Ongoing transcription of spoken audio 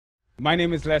My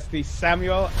name is Leslie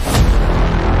Samuel.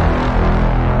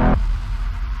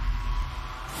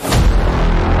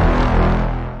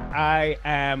 I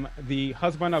am the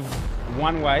husband of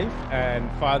one wife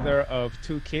and father of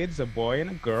two kids, a boy and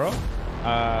a girl.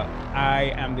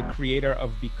 I am the creator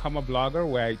of Become a Blogger,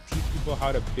 where I teach people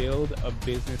how to build a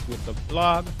business with a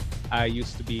blog. I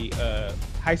used to be a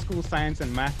high school science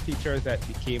and math teacher that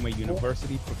became a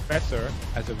university professor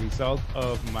as a result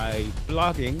of my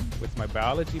blogging with my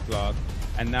biology blog.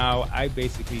 And now I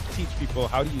basically teach people,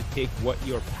 how do you take what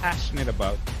you're passionate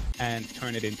about and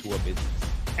turn it into a business?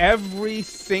 Every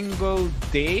single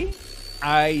day,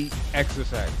 I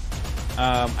exercise.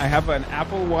 I have an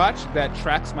Apple Watch that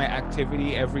tracks my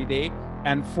activity every day.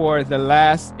 And for the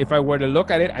last, if I were to look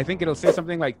at it, I think it'll say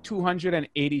something like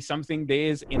 280 something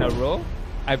days in a row.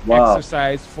 I've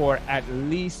exercised for at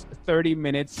least 30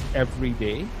 minutes every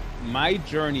day. My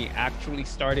journey actually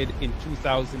started in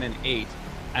 2008.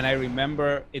 And I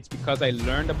remember it's because I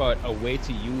learned about a way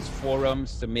to use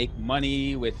forums to make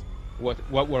money with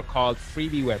what were called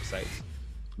freebie websites.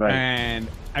 Right. And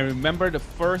I remember the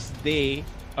first day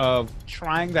of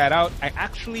trying that out, I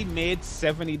actually made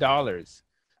 $70.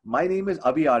 My name is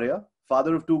Abhi Arya,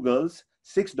 father of two girls,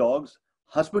 6 dogs,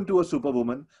 husband to a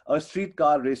superwoman, a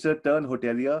streetcar racer turned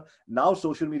hotelier, now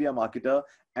social media marketer,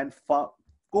 and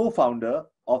co-founder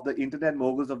of the Internet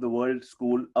Moguls of the World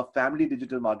School, a family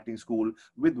digital marketing school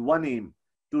with one aim: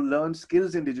 to learn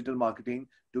skills in digital marketing,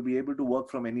 to be able to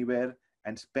work from anywhere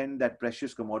and spend that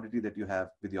precious commodity that you have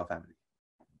with your family.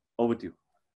 Over to you.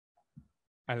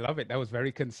 I love it. That was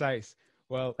very concise.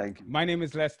 Well, thank you. My name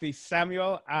is Leslie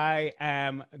Samuel. I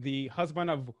am the husband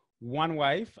of one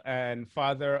wife and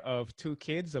father of two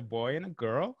kids, a boy and a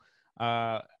girl.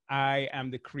 I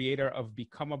am the creator of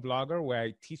Become a Blogger, where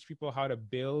I teach people how to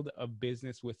build a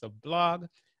business with a blog.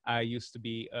 I used to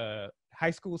be a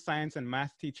high school science and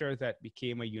math teacher that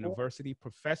became a university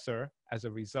professor as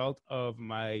a result of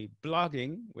my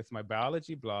blogging with my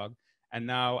biology blog. And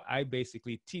now I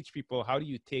basically teach people, how do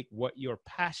you take what you're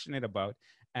passionate about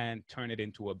and turn it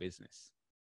into a business.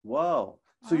 Wow.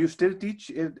 So you still teach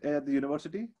at the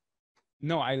university?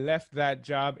 No, I left that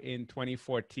job in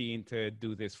 2014 to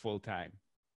do this full time.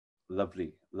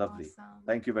 Lovely, lovely. Awesome.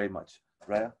 Thank you very much.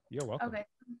 Raya? You're welcome. Okay.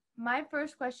 My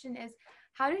first question is,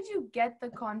 how did you get the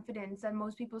confidence that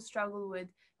most people struggle with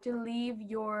to leave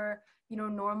your,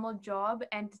 normal job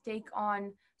and to take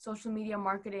on social media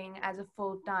marketing as a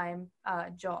full-time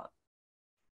job?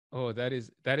 Oh, that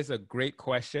is a great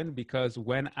question, because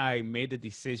when I made the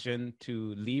decision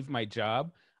to leave my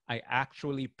job, I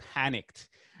actually panicked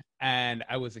and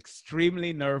I was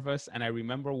extremely nervous. And I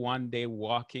remember one day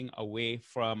walking away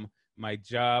from my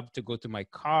job to go to my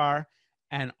car,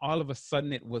 and all of a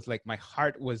sudden it was like my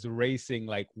heart was racing,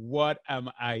 like, what am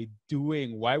I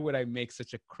doing? Why would I make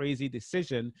such a crazy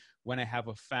decision when I have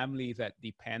a family that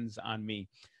depends on me?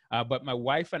 But my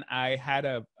wife and I had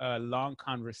a long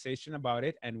conversation about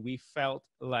it, and we felt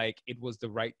like it was the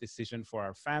right decision for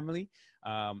our family.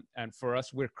 And for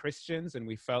us, we're Christians, and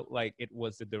we felt like it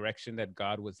was the direction that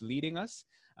God was leading us.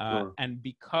 Sure. And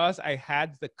because I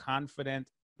had the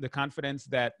confidence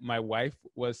that my wife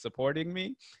was supporting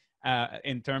me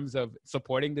in terms of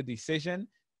supporting the decision,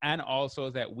 and also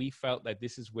that we felt that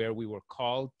this is where we were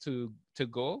called to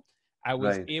go, I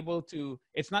was able to,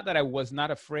 it's not that I was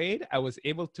not afraid, I was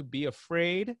able to be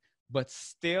afraid, but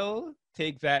still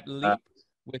take that leap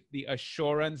with the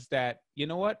assurance that, you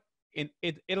know what,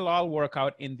 it'll all work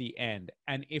out in the end.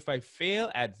 And if I fail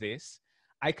at this,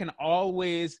 I can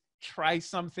always try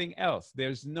something else.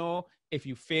 There's no, if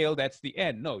you fail, that's the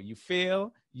end. No, you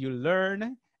fail, you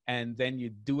learn, and then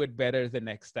you do it better the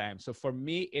next time. So for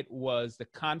me, it was the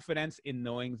confidence in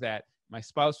knowing that my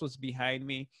spouse was behind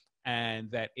me, and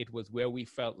that it was where we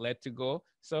felt led to go.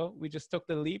 So we just took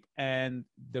the leap, and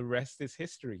the rest is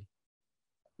history.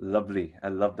 Lovely. I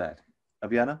love that.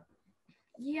 Aviana?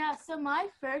 Yeah, so my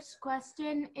first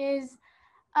question is,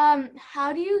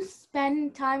 how do you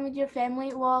spend time with your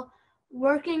family while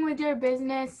working with your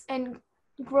business and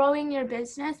growing your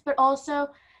business, but also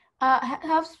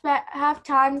have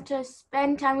time to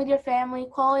spend time with your family,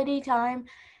 quality time,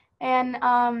 and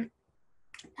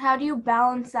how do you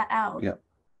balance that out? Yeah.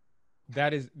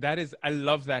 That is, I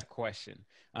love that question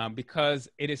because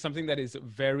it is something that is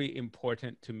very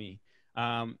important to me.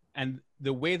 And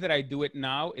the way that I do it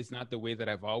now is not the way that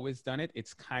I've always done it.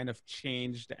 It's kind of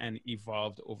changed and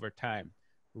evolved over time.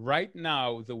 Right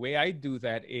now, the way I do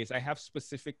that is I have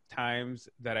specific times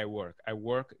that I work. I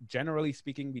work, generally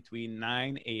speaking, between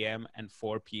 9 a.m. and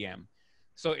 4 p.m.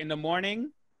 So in the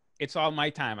morning, it's all my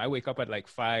time. I wake up at like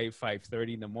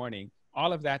 5:30 in the morning.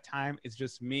 All of that time is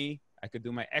just me I could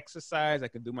do my exercise, I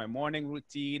could do my morning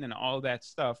routine and all that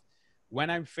stuff. When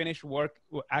I'm finished work,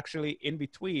 actually in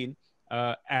between,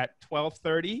 at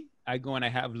 12:30, I go and I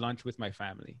have lunch with my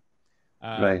family.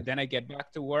 Right. Then I get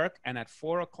back to work, and at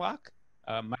 4 o'clock,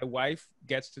 my wife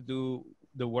gets to do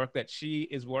the work that she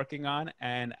is working on,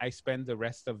 and I spend the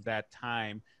rest of that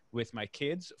time with my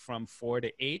kids from 4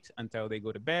 to 8 until they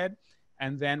go to bed.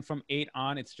 And then from 8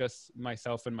 on, it's just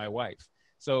myself and my wife.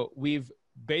 So we've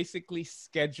basically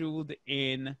scheduled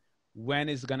in when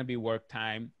is going to be work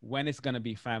time, when is going to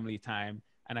be family time.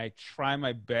 And I try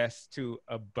my best to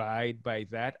abide by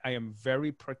that. I am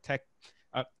very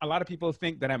a lot of people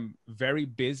think that I'm very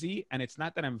busy, and it's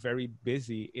not that I'm very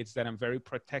busy. It's that I'm very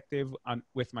protective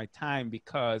with my time,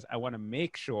 because I want to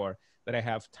make sure that I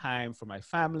have time for my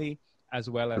family as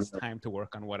well as time to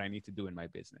work on what I need to do in my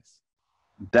business.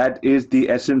 That is the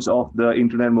essence of the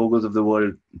internet moguls of the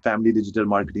world, family digital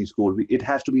marketing school. It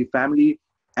has to be family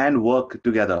and work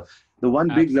together. The one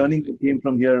big learning Absolutely. that came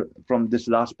from here, from this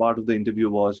last part of the interview,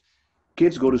 was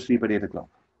kids go to sleep at 8 o'clock.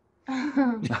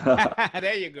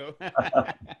 There you go.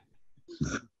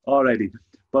 Alrighty,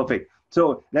 perfect.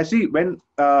 So let's see, when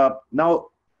now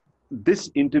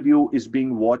this interview is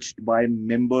being watched by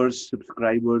members,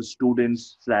 subscribers,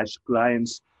 students slash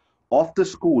clients of the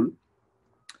school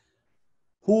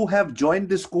who have joined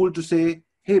the school to say,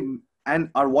 hey, and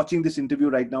are watching this interview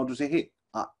right now to say, hey,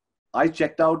 I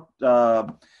checked out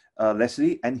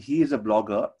Leslie, and he is a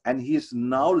blogger, and he is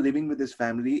now living with his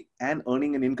family and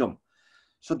earning an income.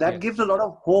 So that Yes. gives a lot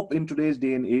of hope in today's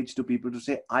day and age to people to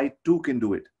say, I too can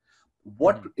do it.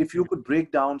 What if you could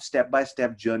break down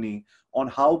step-by-step journey on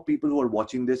how people who are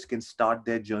watching this can start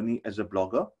their journey as a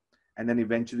blogger, and then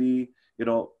eventually,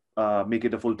 make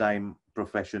it a full-time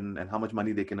profession, and how much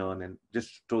money they can earn, and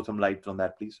just throw some light on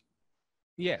that, please.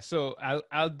 Yeah, so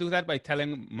I'll do that by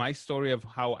telling my story of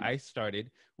how I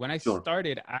started. When I Sure.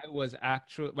 started, I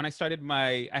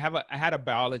had a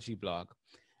biology blog,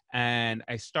 and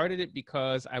I started it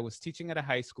because I was teaching at a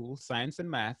high school, science and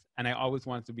math, and I always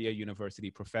wanted to be a university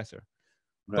professor.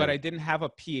 But Right. I didn't have a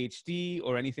PhD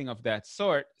or anything of that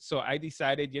sort. So I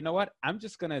decided, you know what? I'm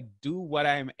just going to do what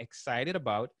I'm excited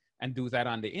about and do that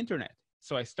on the internet.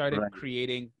 So I started Right.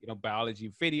 creating,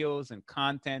 biology videos and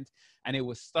content, and it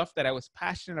was stuff that I was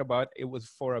passionate about. It was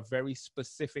for a very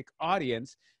specific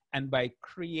audience. And by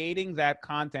creating that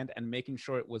content and making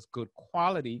sure it was good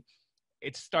quality,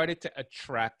 it started to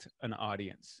attract an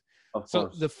audience. Of So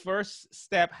course. the first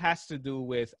step has to do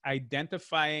with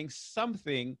identifying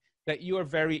something that you are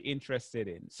very interested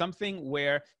in, something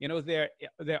where there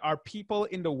are people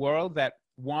in the world that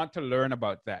want to learn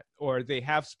about that, or they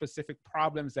have specific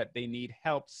problems that they need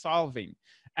help solving.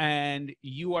 And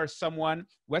you are someone,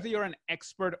 whether you're an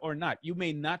expert or not, you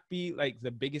may not be like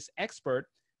the biggest expert,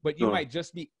 but you Sure. might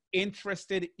just be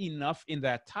interested enough in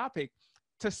that topic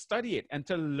to study it and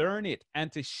to learn it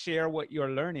and to share what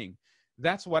you're learning.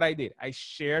 That's what I did. I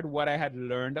shared what I had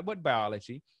learned about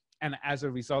biology. And as a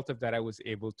result of that, I was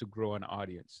able to grow an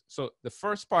audience. So the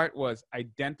first part was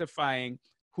identifying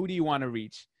who do you want to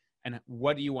reach, and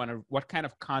what kind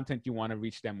of content you want to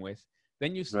reach them with.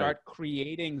 Then you Right. start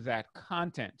creating that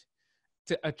content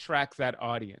to attract that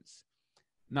audience.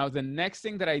 Now, the next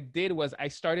thing that I did was I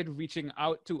started reaching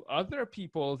out to other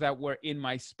people that were in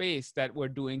my space that were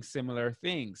doing similar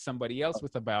things. Somebody else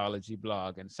with a biology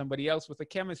blog and somebody else with a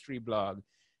chemistry blog.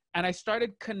 And I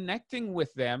started connecting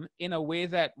with them in a way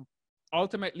that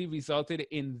ultimately resulted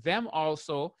in them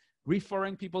also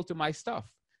referring people to my stuff.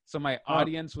 So my Huh.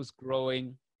 audience was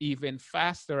growing even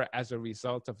faster as a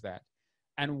result of that.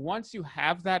 And once you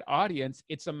have that audience,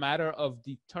 it's a matter of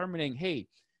determining, hey,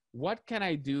 what can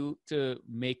I do to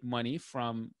make money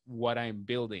from what I'm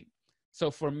building? So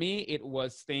for me, it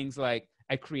was things like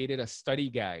I created a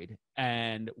study guide.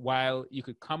 And while you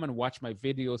could come and watch my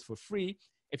videos for free,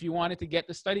 if you wanted to get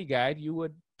the study guide, you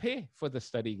would pay for the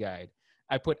study guide.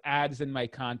 I put ads in my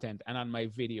content and on my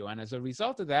video. And as a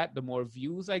result of that, the more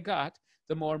views I got,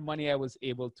 the more money I was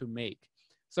able to make.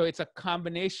 So it's a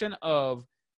combination of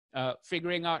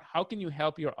figuring out how can you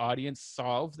help your audience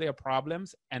solve their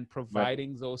problems and Right.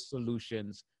 providing those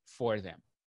solutions for them.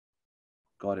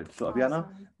 Got it. So, Aviana,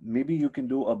 Awesome. maybe you can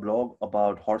do a blog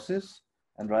about horses,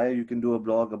 and Raya, you can do a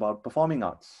blog about performing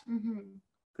arts. Mm-hmm.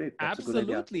 Great. That's a good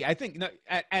idea. Absolutely. I think,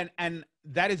 and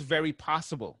that is very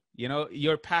possible.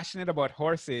 You're passionate about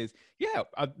horses. Yeah,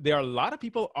 there are a lot of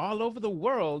people all over the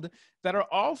world that are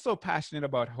also passionate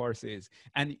about horses.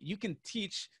 And you can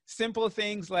teach simple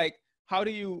things like how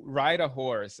do you ride a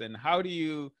horse and how do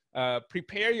you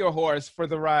prepare your horse for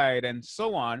the ride and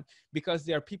so on, because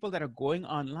there are people that are going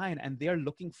online and they're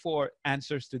looking for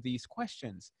answers to these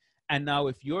questions. And now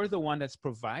if you're the one that's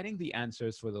providing the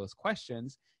answers for those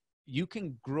questions, you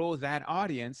can grow that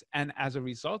audience. And as a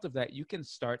result of that, you can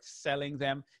start selling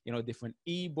them, different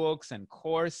ebooks and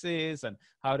courses and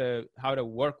how to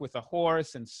work with a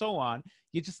horse and so on.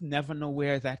 You just never know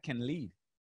where that can lead.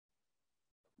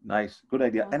 Nice, good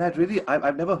idea. And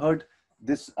I've never heard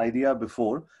this idea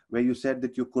before, where you said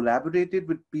that you collaborated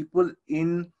with people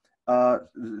in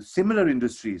similar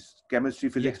industries. Chemistry,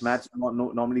 physics, Yes. maths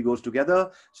normally goes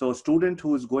together. So a student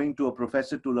who is going to a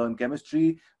professor to learn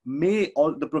chemistry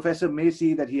the professor may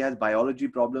see that he has biology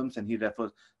problems and he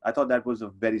refers. I thought that was a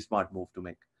very smart move to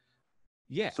make.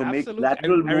 Yeah, So absolutely. make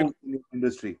lateral moves in the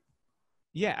industry.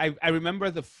 Yeah, I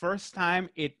remember the first time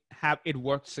it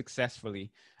worked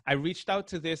successfully. I reached out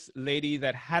to this lady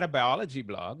that had a biology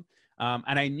blog,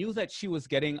 and I knew that she was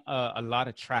getting a lot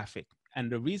of traffic. And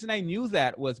the reason I knew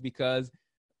that was because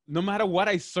no matter what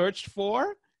I searched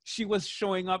for, she was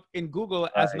showing up in Google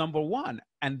as Right. #1.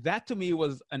 And that to me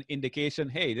was an indication,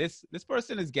 hey, this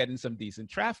person is getting some decent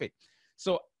traffic.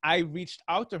 So I reached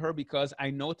out to her because I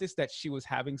noticed that she was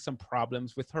having some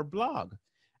problems with her blog.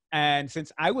 And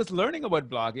since I was learning about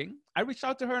blogging, I reached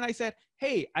out to her and I said,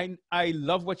 hey, I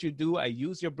love what you do. I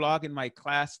use your blog in my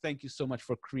class. Thank you so much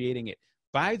for creating it.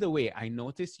 By the way, I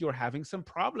noticed you're having some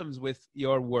problems with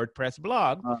your WordPress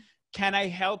blog. Can I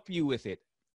help you with it?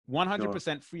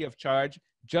 100% free of charge,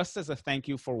 just as a thank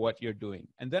you for what you're doing.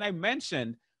 And then I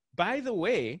mentioned, by the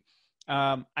way,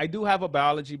 I do have a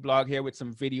biology blog here with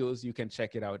some videos. You can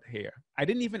check it out here. I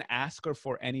didn't even ask her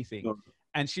for anything. Sure.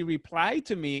 And she replied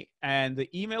to me, and the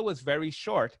email was very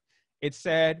short. It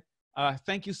said,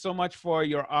 thank you so much for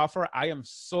your offer. I am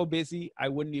so busy, I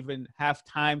wouldn't even have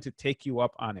time to take you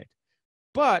up on it.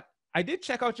 But I did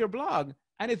check out your blog,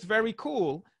 and it's very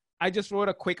cool. I just wrote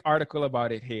a quick article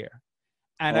about it here.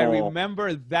 And I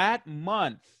remember that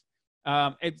month,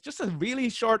 it's just a really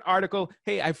short article.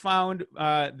 Hey, I found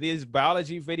these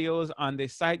biology videos on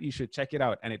this site. You should check it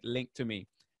out. And it linked to me.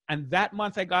 And that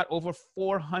month, I got over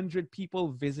 400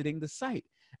 people visiting the site.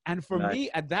 And for me,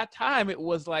 at that time, it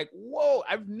was like, whoa,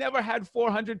 I've never had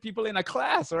 400 people in a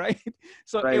class, right?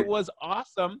 So it was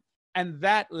awesome. And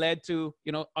that led to,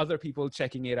 other people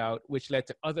checking it out, which led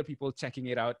to other people checking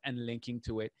it out and linking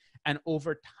to it. And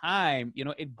over time,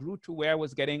 it grew to where I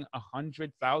was getting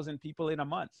 100,000 people in a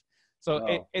month.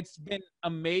 So it's been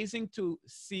amazing to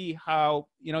see how,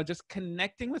 just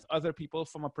connecting with other people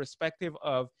from a perspective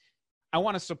of, I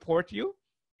want to support you.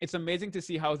 It's amazing to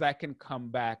see how that can come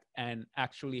back and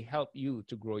actually help you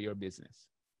to grow your business.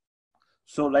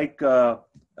 So like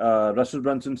Russell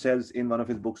Brunson says in one of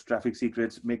his books, Traffic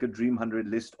Secrets, make a dream 100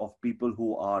 list of people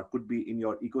who could be in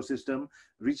your ecosystem,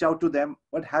 reach out to them.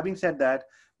 But having said that,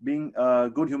 being a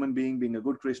good human being, being a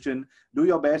good Christian, do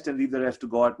your best and leave the rest to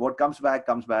God. What comes back,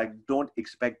 comes back. Don't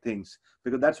expect things,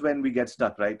 because that's when we get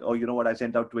stuck, right? Oh, you know what? I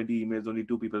sent out 20 emails, only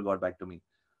 2 people got back to me.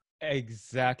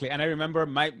 Exactly. And I remember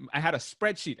I had a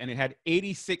spreadsheet and it had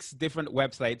 86 different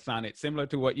websites on it, similar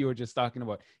to what you were just talking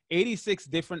about. 86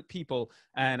 different people.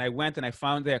 And I went and I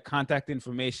found their contact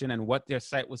information and what their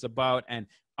site was about and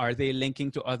are they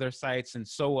linking to other sites and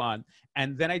so on.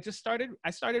 And then I started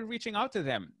reaching out to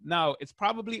them. Now, it's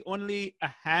probably only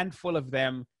a handful of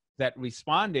them that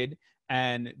responded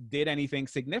and did anything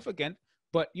significant,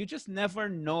 but you just never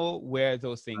know where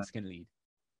those things can lead.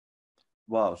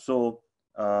 Wow. So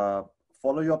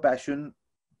follow your passion,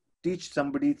 teach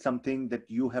somebody something that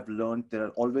you have learned. There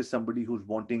are always somebody who's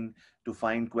wanting to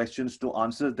find questions to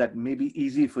answers that may be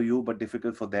easy for you, but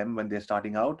difficult for them when they're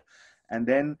starting out. And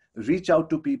then reach out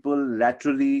to people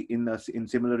laterally in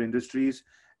similar industries.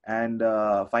 And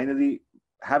finally,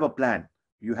 have a plan.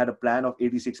 You had a plan of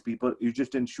 86 people. You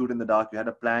just didn't shoot in the dark. You had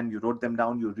a plan. You wrote them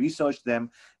down. You researched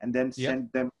them and then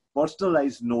sent them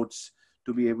personalized notes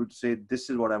to be able to say,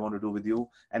 this is what I want to do with you,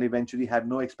 and eventually had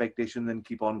no expectations and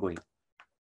keep on going.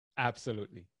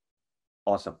 Absolutely.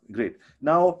 Awesome. Great.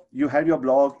 Now you had your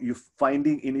blog, you're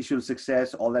finding initial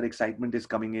success, all that excitement is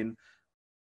coming in.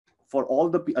 For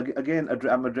all again,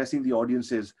 I'm addressing the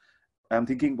audiences. I'm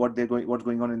thinking what's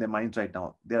going on in their minds right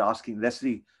now. They're asking,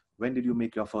 Leslie, when did you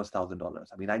make your first $1,000?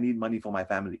 I mean, I need money for my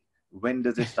family. When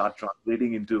does it start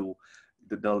translating into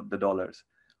the dollars?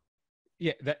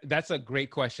 Yeah, that's a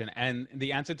great question. And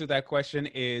the answer to that question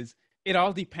is, it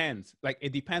all depends. Like,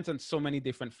 it depends on so many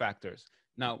different factors.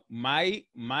 Now, my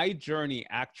journey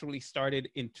actually started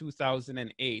in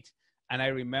 2008. And I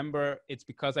remember it's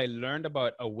because I learned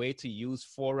about a way to use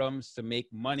forums to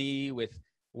make money with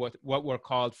what were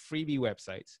called freebie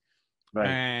websites. Right.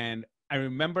 And I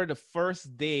remember the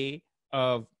first day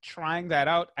of trying that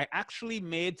out, I actually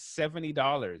made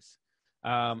 $70.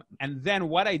 And then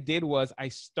what I did was I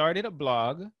started a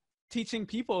blog teaching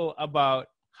people about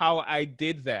how I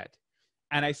did that.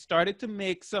 And I started to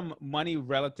make some money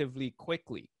relatively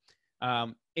quickly.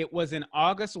 It was in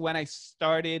August when I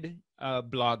started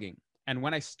blogging. And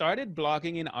when I started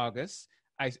blogging in August,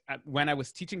 when I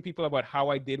was teaching people about how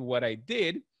I did what I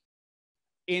did,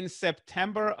 in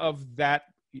September of that,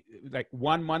 like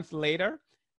 1 month later,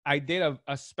 I did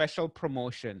a special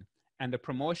promotion. And the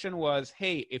promotion was,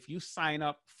 hey, if you sign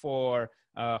up for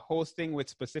hosting with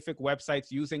specific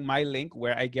websites using my link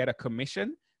where I get a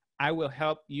commission, I will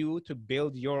help you to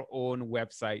build your own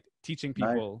website, teaching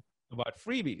people about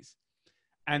freebies.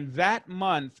 And that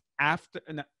month after,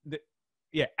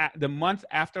 the month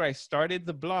after I started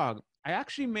the blog, I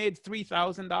actually made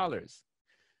 $3,000.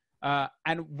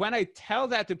 And when I tell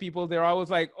that to people, they're always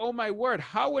like, oh my word,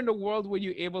 how in the world were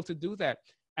you able to do that?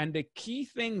 And the key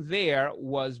thing there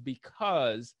was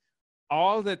because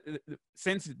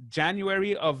since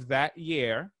January of that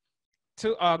year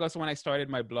to August when I started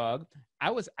my blog, I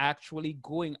was actually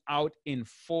going out in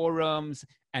forums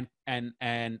and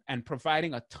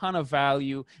providing a ton of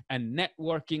value and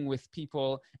networking with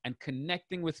people and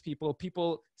connecting with people.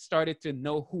 People started to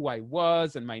know who I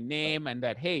was and my name, and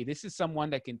that, hey, this is someone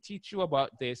that can teach you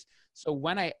about this. So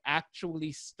when I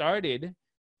actually started,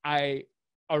 I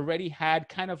already had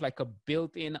kind of like a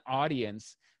built-in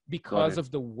audience because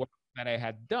of the work that I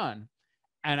had done.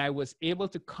 And I was able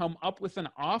to come up with an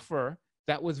offer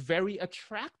that was very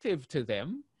attractive to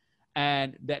them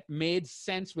and that made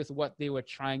sense with what they were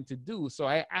trying to do. So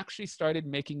I actually started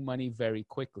making money very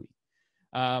quickly.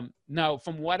 Now,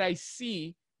 from what I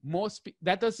see,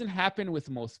 that doesn't happen with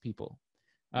most people.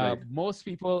 Most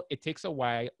people, it takes a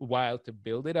while to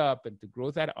build it up and to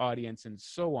grow that audience and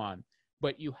so on.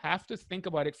 But you have to think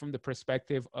about it from the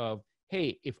perspective of,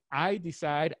 hey, if I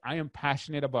decide I am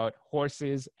passionate about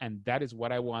horses and that is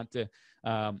what I want to,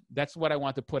 that's what I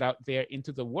want to put out there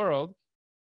into the world,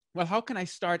 well, how can I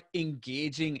start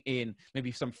engaging in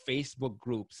maybe some Facebook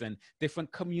groups and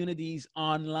different communities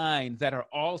online that are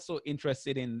also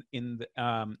interested in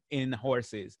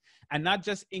horses, and not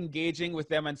just engaging with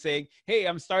them and saying, hey,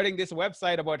 I'm starting this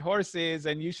website about horses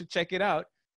and you should check it out,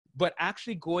 but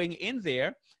actually going in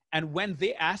there, and when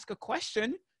they ask a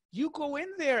question, you go in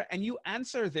there and you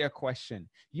answer their question.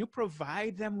 You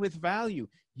provide them with value.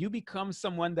 You become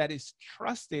someone that is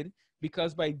trusted,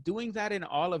 because by doing that in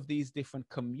all of these different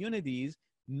communities,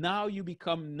 now you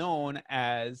become known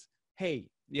as, hey,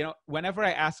 whenever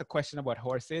I ask a question about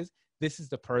horses, this is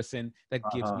the person that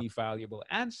gives me valuable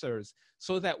answers.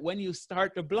 So that when you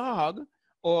start the blog,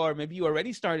 or maybe you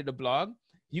already started a blog,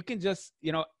 you can just,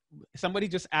 somebody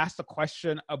just asked a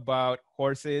question about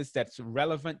horses that's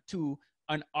relevant to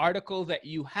an article that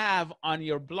you have on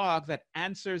your blog that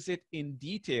answers it in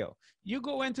detail. You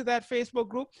go into that Facebook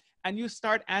group and you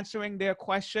start answering their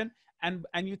question, and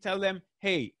you tell them,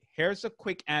 hey, here's a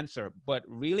quick answer, but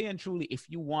really and truly, if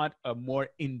you want a more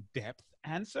in-depth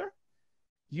answer,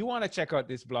 you want to check out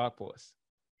this blog post.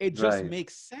 It just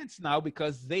makes sense now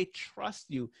because they trust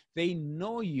you, they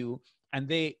know you, and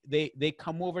they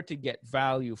come over to get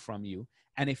value from you.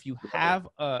 And if you have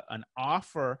an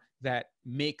offer that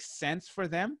makes sense for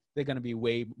them, they're going to be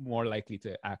way more likely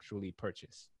to actually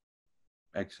purchase.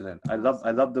 Excellent. I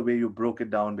love the way you broke it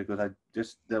down, because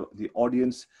the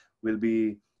audience will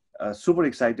be super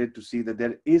excited to see that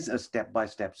there is a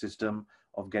step-by-step system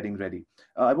of getting ready.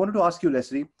 I wanted to ask you,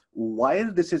 Leslie,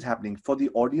 while this is happening, for the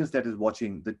audience that is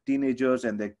watching, the teenagers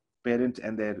and their parents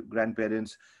and their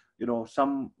grandparents,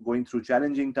 some going through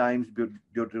challenging times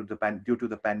due to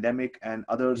the pandemic, and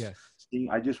others saying,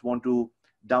 I just want to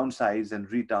downsize and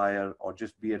retire or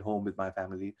just be at home with my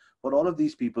family. For all of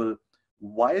these people,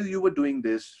 while you were doing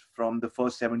this, from the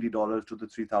first $70 to the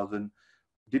 $3,000,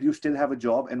 did you still have a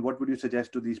job? And what would you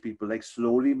suggest to these people? Like,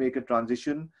 slowly make a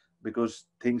transition because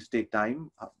things take time.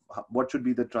 What should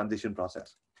be the transition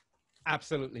process?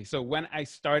 Absolutely. So when I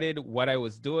started what I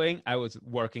was doing, I was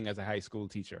working as a high school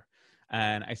teacher.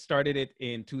 And I started it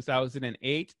in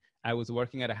 2008. I was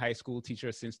working at a high school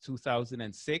teacher since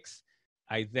 2006.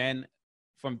 I then,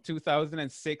 from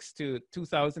 2006 to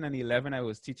 2011, I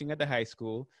was teaching at the high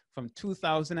school. From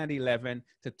 2011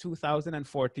 to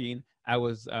 2014, I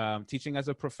was teaching as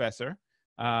a professor.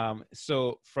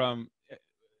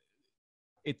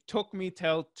 It took me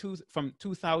from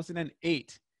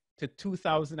 2008 to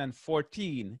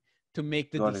 2014 to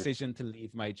make the decision to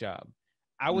leave my job.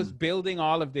 I was building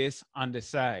all of this on the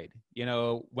side,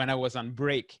 when I was on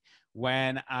break,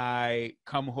 when I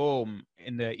come home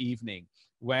in the evening,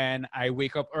 when I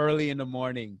wake up early in the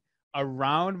morning.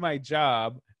 Around my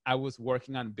job, I was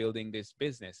working on building this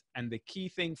business. And the key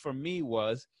thing for me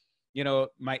was,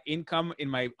 my income in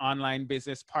my online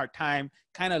business part-time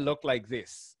kind of looked like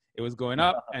this. It was going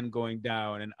up and going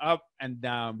down and up and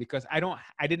down because I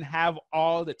didn't have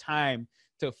all the time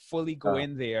to fully go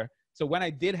in there. So when I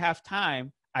did have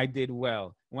time, I did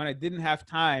well. When I didn't have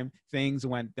time, things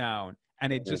went down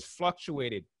and it just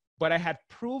fluctuated. But I had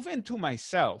proven to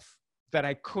myself that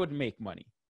I could make money.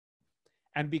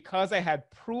 And because I had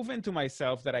proven to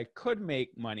myself that I could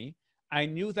make money, I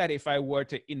knew that if I were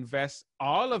to invest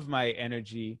all of my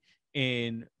energy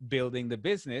in building the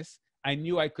business, I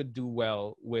knew I could do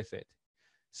well with it.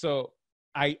 So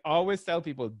I always tell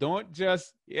people, don't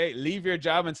just leave your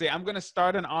job and say, I'm going to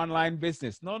start an online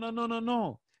business. No, no, no, no,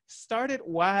 no. Start it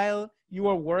while you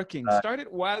are working. Start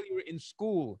it while you're in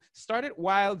school. Start it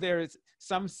while there is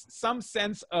some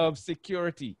sense of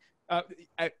security.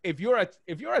 If you're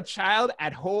a child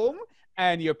at home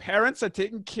and your parents are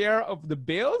taking care of the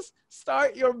bills,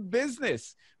 start your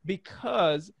business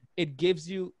because it gives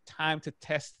you time to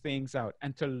test things out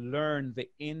and to learn the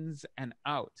ins and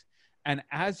outs. And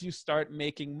as you start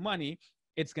making money,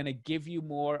 it's going to give you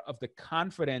more of the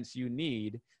confidence you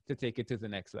need to take it to the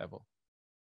next level.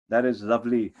 That is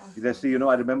lovely. Leslie,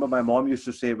 I remember my mom used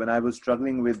to say when I was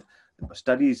struggling with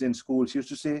studies in school, she used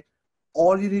to say,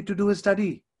 all you need to do is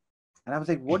study. And I was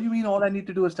like, what do you mean all I need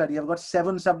to do is study? I've got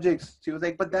 7 subjects. She was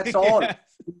like, but that's all, yes.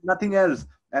 Nothing else.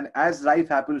 And as life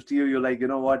happens to you, you're like, you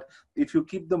know what? If you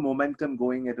keep the momentum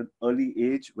going at an early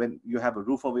age, when you have a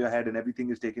roof over your head and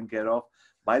everything is taken care of,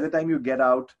 by the time you get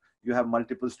out, you have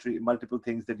multiple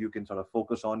things that you can sort of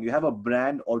focus on. You have a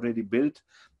brand already built.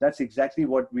 That's exactly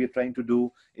what we're trying to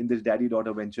do in this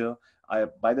daddy-daughter venture.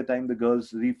 By the time the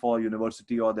girls leave for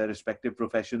university or their respective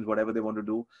professions, whatever they want to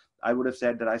do, I would have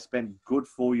said that I spent good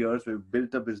 4 years. We've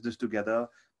built a business together.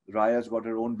 Raya's got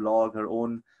her own blog, her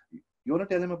own. You want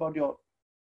to tell him about your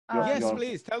yes,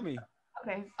 please tell me.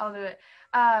 Okay, I'll do it.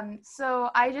 So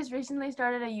I just recently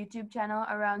started a YouTube channel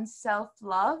around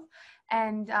self-love,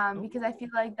 and because I feel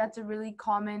like that's a really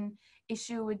common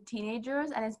issue with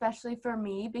teenagers, and especially for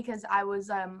me because I was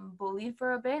bullied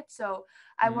for a bit, so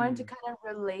I wanted to kind of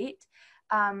relate.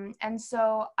 And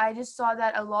so I just saw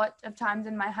that a lot of times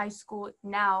in my high school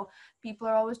now, people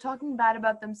are always talking bad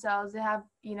about themselves. They have,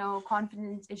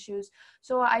 confidence issues.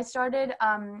 So I started,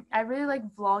 I really like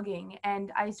vlogging,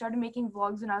 and I started making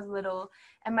vlogs when I was little,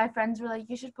 and my friends were like,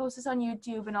 you should post this on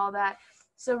YouTube and all that.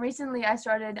 So recently I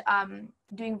started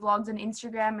doing vlogs on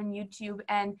Instagram and YouTube,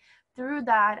 and through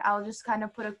that, I'll just kind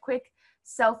of put a quick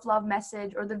self-love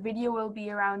message, or the video will be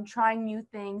around trying new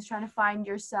things, trying to find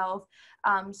yourself.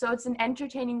 So it's an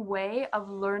entertaining way of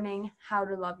learning how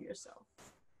to love yourself.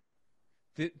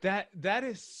 That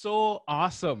is so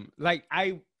awesome. Like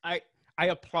I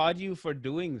applaud you for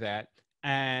doing that.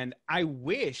 And I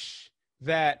wish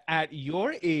that at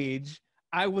your age,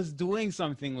 I was doing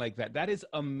something like that. That is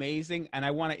amazing. And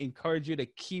I want to encourage you to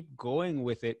keep going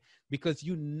with it, because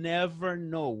you never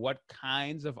know what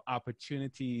kinds of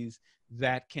opportunities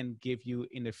that can give you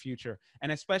in the future.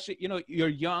 And especially, you're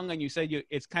young and you said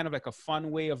it's kind of like a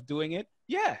fun way of doing it.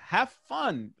 Yeah, have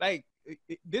fun. Like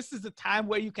this is the time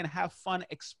where you can have fun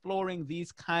exploring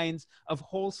these kinds of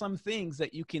wholesome things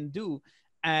that you can do.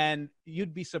 And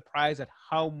you'd be surprised at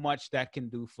how much that can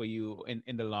do for you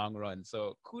in the long run.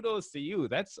 So kudos to you.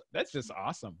 That's just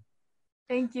awesome.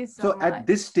 Thank you so much. At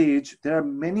this stage, there are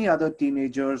many other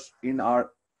teenagers in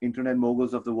our Internet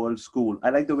Moguls of the World school. I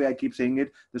like the way I keep saying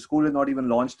it. The school is not even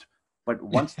launched, but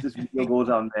once this video goes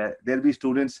on there, there'll be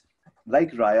students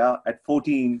like Raya at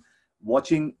 14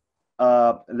 watching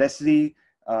Leslie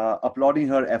applauding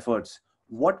her efforts.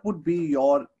 What would be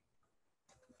your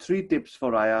 3 tips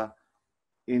for Raya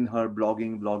in her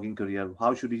blogging career?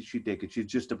 How should she take it? She's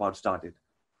just about started.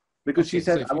 Because she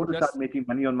said, I want to start making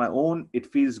money on my own.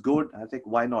 It feels good. I think,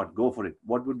 why not? Go for it.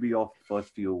 What would be your first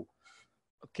few?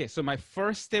 Okay, so my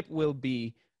first tip will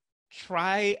be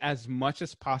try as much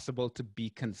as possible to be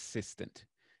consistent.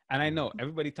 And I know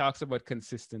everybody talks about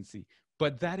consistency,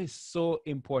 but that is so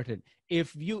important.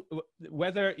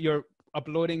 Whether you're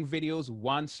uploading videos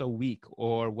once a week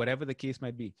or whatever the case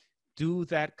might be, do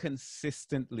that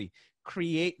consistently.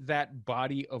 Create that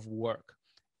body of work.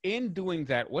 In doing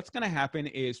that, what's going to happen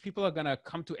is people are going to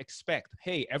come to expect,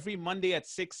 hey, every Monday at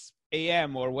 6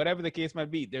 a.m. or whatever the case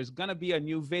might be, there's going to be a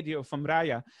new video from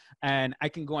Raya, and I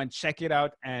can go and check it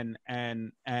out and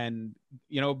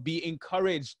be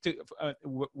encouraged to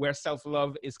where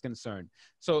self-love is concerned.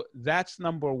 So that's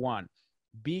number 1.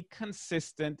 Be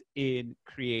consistent in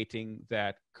creating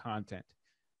that content.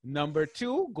 Number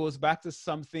 2 goes back to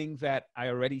something that I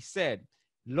already said.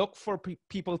 Look for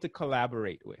people to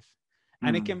collaborate with.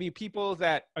 And it can be people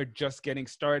that are just getting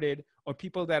started, or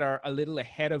people that are a little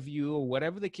ahead of you, or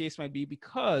whatever the case might be,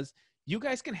 because you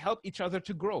guys can help each other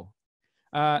to grow.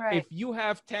 Right. If you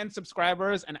have 10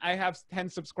 subscribers and I have 10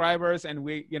 subscribers and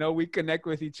we connect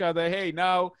with each other, hey,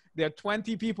 now there are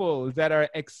 20 people that are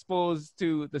exposed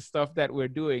to the stuff that we're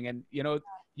doing. And,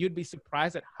 you'd be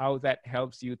surprised at how that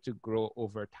helps you to grow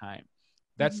over time.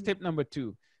 That's tip number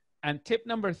 2. And tip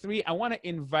number 3, I want to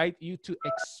invite you to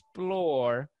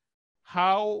explore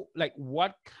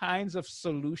what kinds of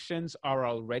solutions are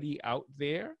already out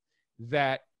there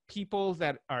that people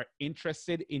that are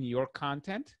interested in your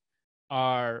content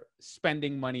are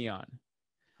spending money on.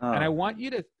 And I want you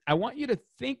to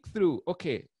think through,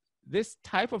 okay, this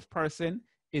type of person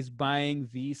is buying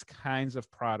these kinds of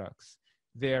products.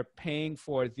 They're paying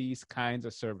for these kinds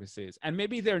of services. And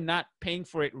maybe they're not paying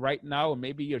for it right now, or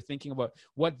maybe you're thinking about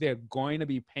what they're going to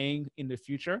be paying in the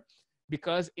future.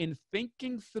 Because in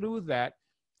thinking through that,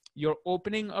 you're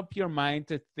opening up your mind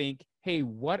to think, hey,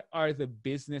 what are the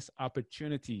business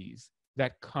opportunities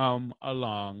that come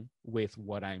along with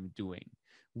what I'm doing?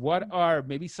 What are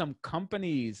maybe some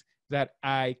companies that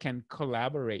I can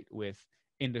collaborate with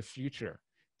in the future?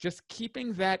 Just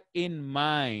keeping that in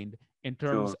mind in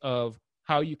terms of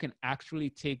how you can actually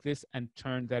take this and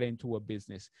turn that into a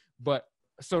business. But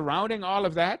surrounding all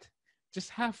of that, just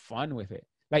have fun with it.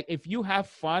 Like if you have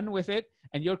fun with it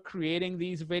and you're creating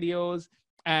these videos,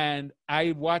 and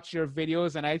I watch your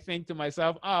videos and I think to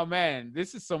myself, oh man,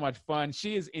 this is so much fun.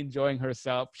 She is enjoying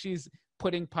herself. She's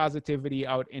putting positivity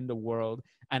out in the world,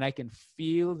 and I can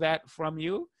feel that from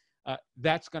you.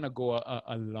 That's going to go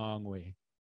a long way.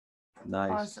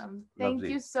 Nice. Awesome. Thank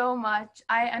you so much.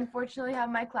 I unfortunately have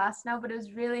my class now, but it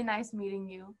was really nice meeting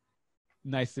you.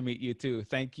 Nice to meet you too.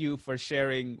 Thank you for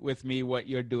sharing with me what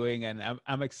you're doing, and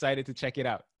I'm excited to check it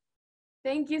out.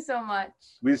 Thank you so much.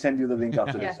 We'll send you the link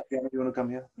after Yes. this. Okay, you want to come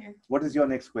here? Here. What is your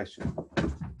next question?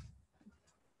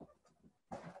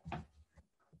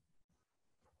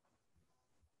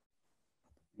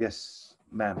 Yes,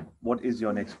 ma'am. What is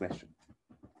your next question?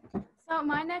 So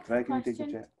my next Can you take the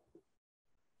question. chair?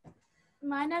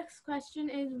 My next question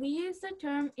is, we use the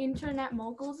term internet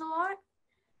moguls a lot.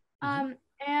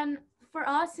 And for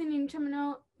us in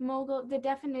internet mogul, the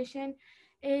definition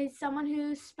is someone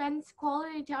who spends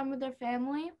quality time with their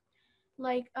family,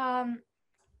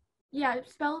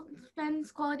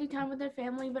 spends quality time with their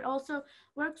family, but also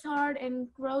works hard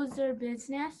and grows their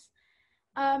business.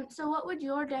 So what would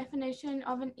your definition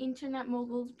of an internet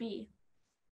mogul be?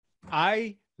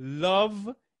 I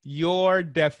love your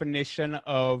definition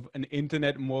of an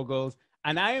internet mogul,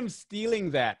 and I am stealing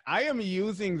that. I am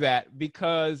using that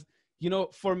because,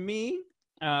 for me,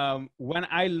 when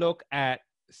I look at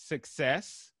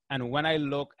success and when I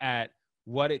look at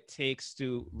what it takes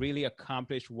to really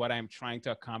accomplish what I'm trying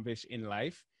to accomplish in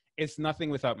life, it's nothing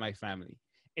without my family.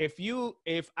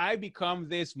 If I become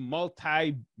this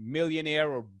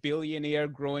multi-millionaire or billionaire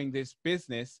growing this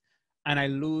business and I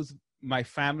lose my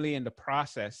family in the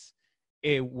process,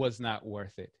 it was not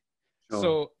worth it. Sure.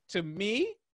 So to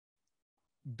me,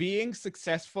 being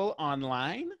successful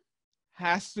online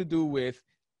has to do with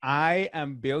I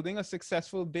am building a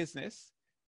successful business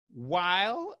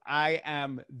while I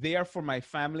am there for my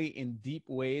family in deep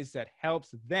ways that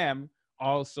helps them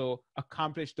also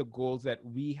accomplish the goals that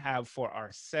we have for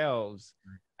ourselves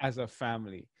as a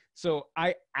family. So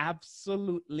I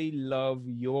absolutely love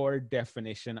your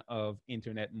definition of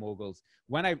internet moguls.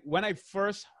 When I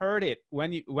first heard it,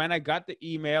 when I got the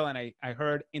email and I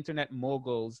heard internet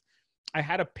moguls, I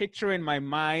had a picture in my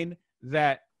mind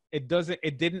that it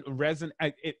didn't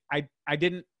resonate. I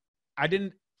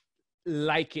didn't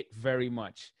like it very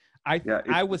much.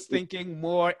 I was thinking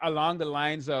more along the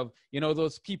lines of,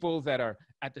 those people that are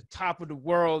at the top of the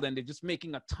world and they're just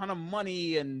making a ton of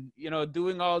money and,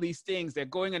 doing all these things. They're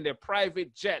going in their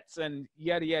private jets and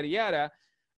yada, yada, yada.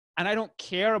 And I don't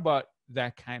care about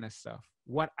that kind of stuff.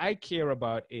 What I care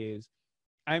about is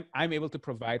I'm able to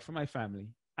provide for my family.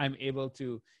 I'm able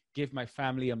to give my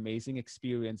family amazing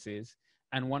experiences.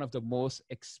 And one of the most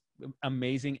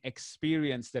amazing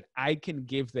experience that I can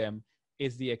give them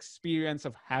is the experience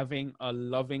of having a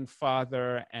loving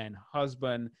father and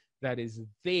husband that is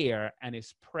there and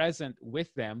is present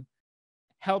with them,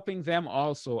 helping them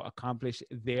also accomplish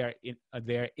their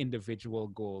individual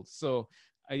goals. So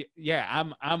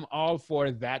I'm all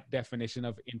for that definition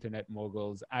of internet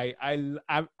moguls. I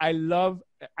love,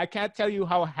 I can't tell you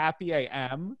how happy I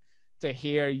am to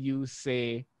hear you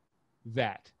say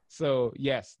that. So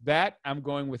yes, I'm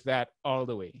going with that all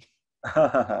the way.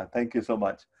 Thank you so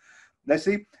much. Let's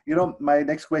see, my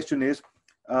next question is,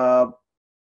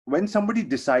 when somebody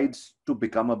decides to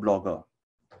become a blogger,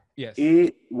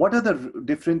 Yes. What are the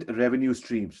different revenue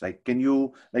streams? Like, can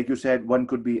you, like you said, one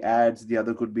could be ads, the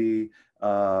other could be,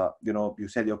 you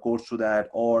sell your course to that,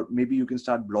 or maybe you can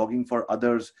start blogging for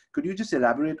others. Could you just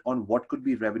elaborate on what could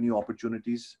be revenue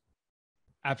opportunities?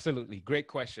 Absolutely. Great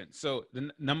question. So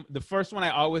the first one I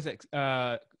always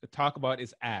talk about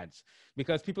is ads,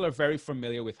 because people are very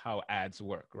familiar with how ads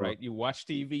work, right? You watch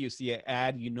TV, you see an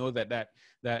ad, you know that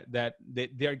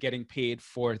they're getting paid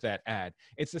for that ad.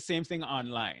 It's the same thing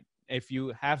online. If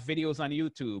you have videos on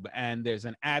YouTube and there's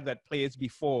an ad that plays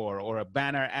before, or a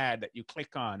banner ad that you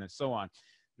click on, and so on,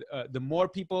 the more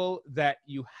people that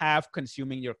you have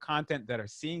consuming your content that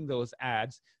are seeing those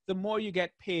ads, the more you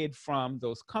get paid from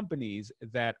those companies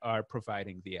that are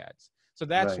providing the ads. So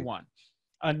that's Right. one.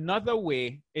 Another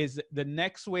way is the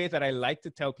next way that I like to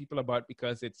tell people about,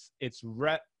 because it's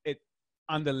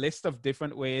on the list of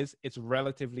different ways, it's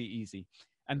relatively easy.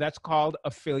 And that's called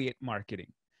affiliate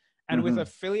marketing. And with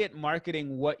affiliate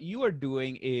marketing, what you are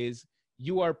doing is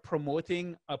you are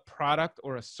promoting a product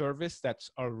or a service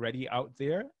that's already out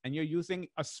there, and you're using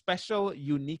a special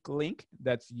unique link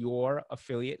that's your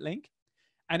affiliate link.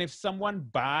 And if someone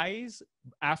buys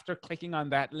after clicking on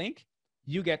that link,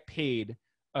 you get paid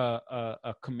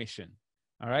a commission.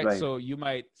 All right. Right. So you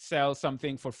might sell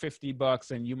something for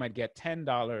 $50 and you might get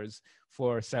 $10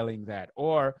 for selling that.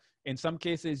 Or in some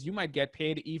cases, you might get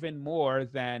paid even more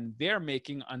than they're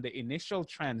making on the initial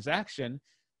transaction,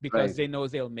 because Right. they know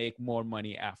they'll make more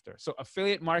money after. So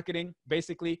affiliate marketing,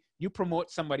 basically, you promote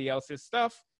somebody else's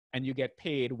stuff and you get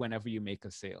paid whenever you make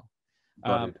a sale.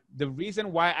 Got it. The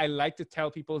reason why I like to tell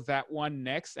people that one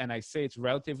next, and I say it's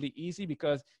relatively easy,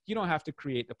 because you don't have to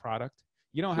create the product.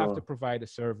 You don't have to Sure. provide a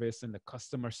service and the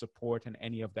customer support and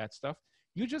any of that stuff.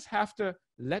 You just have to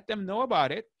let them know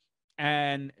about it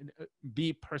and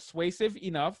be persuasive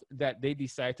enough that they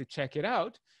decide to check it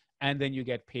out, and then you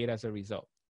get paid as a result.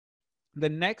 The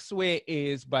next way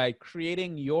is by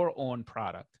creating your own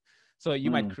product. So you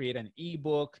might create an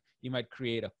ebook, you might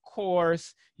create a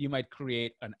course, you might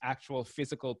create an actual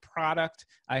physical product.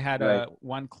 I had Right.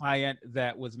 one client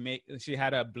that she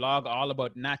had a blog all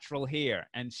about natural hair,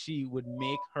 and she would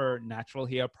make her natural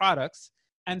hair products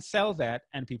and sell that,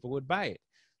 and people would buy it.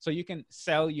 So you can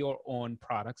sell your own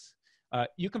products.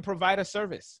 You can provide a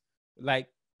service like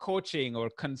coaching or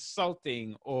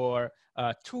consulting or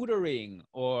tutoring,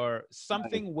 or Right.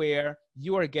 something where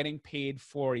you are getting paid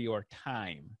for your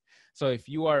time. So if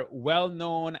you are well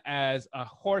known as a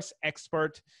horse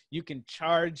expert, you can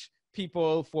charge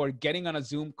people for getting on a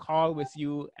Zoom call with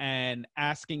you and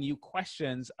asking you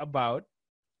questions about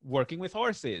working with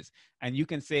horses. And you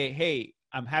can say, hey,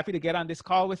 I'm happy to get on this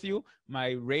call with you.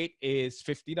 My rate is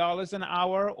 $50 an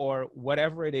hour, or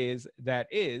whatever it is that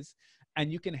is.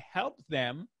 And you can help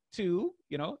them to,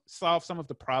 solve some of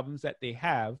the problems that they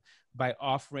have by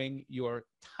offering your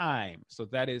time. So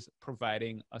that is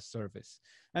providing a service.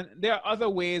 And there are other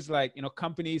ways, like,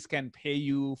 companies can pay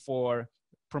you for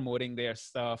promoting their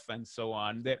stuff and so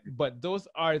on. But those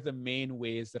are the main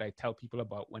ways that I tell people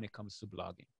about when it comes to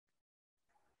blogging.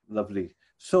 Lovely.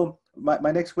 So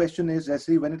my next question is,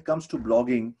 Leslie, when it comes to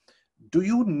blogging, do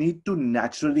you need to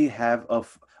naturally have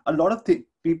a lot of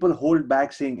people hold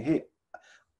back saying, hey,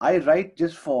 I write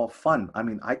just for fun. I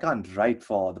mean, I can't write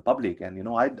for the public, and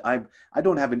I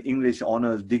don't have an English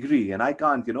honors degree, and I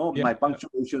can't, Yeah. my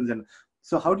punctuations. And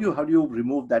so how do you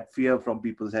remove that fear from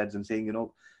people's heads and saying,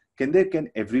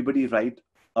 can everybody write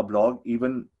a blog,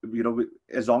 even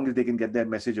as long as they can get their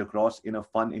message across in a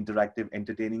fun, interactive,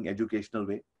 entertaining, educational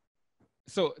way?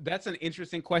 So that's an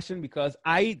interesting question, because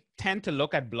I tend to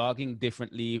look at blogging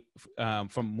differently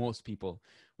from most people.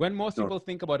 When most Sure. people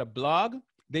think about a blog,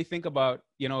 they think about,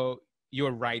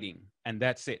 your writing, and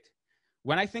that's it.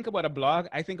 When I think about a blog,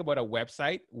 I think about a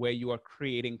website where you are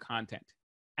creating content.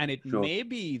 And it Sure. may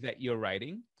be that you're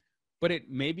writing, but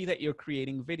it may be that you're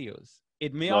creating videos.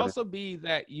 It may Got it. also be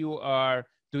that you are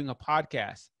doing a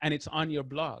podcast and it's on your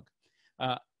blog.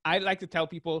 I like to tell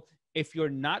people, if you're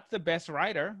not the best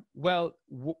writer, well,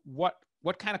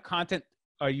 what kind of content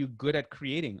are you good at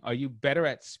creating? Are you better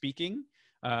at speaking?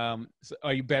 So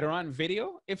are you better on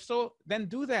video? If so, then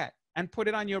do that and put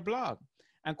it on your blog.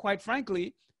 And quite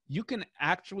frankly, you can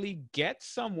actually get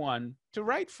someone to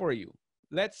write for you.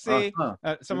 Let's say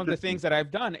some of the Interesting. things that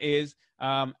I've done is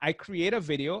I create a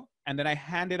video and then I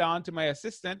hand it on to my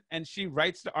assistant, and she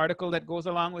writes the article that goes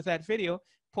along with that video,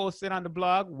 posts it on the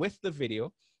blog with the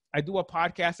video. I do a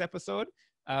podcast episode,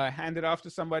 hand it off to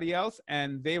somebody else,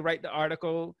 and they write the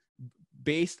article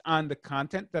based on the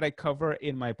content that I cover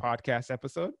in my podcast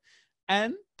episode,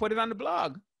 and put it on the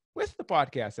blog with the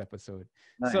podcast episode.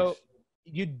 Nice. So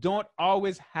you don't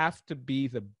always have to be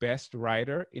the best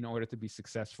writer in order to be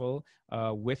successful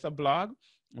with a blog.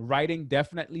 Writing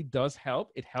definitely does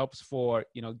help. It helps for,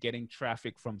 you know, getting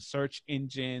traffic from search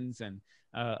engines and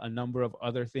a number of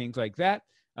other things like that.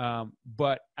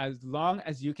 But as long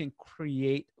as you can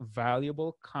create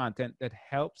valuable content that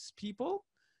helps people,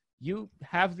 you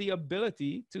have the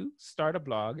ability to start a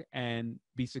blog and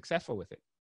be successful with it.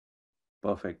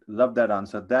 Perfect. Love that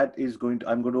answer. That is going to,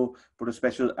 I'm going to put a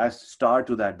special as star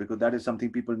to that, because that is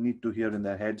something people need to hear in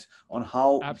their heads on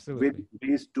how Absolutely.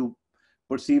 ways to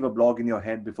perceive a blog in your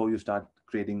head before you start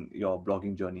creating your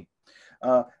blogging journey.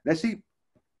 Let's see,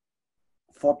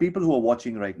 for people who are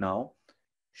watching right now,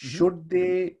 Mhm. should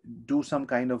they do some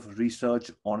kind of research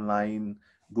online,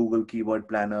 Google Keyword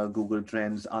Planner, Google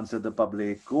Trends, Answer the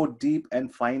Public, go deep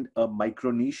and find a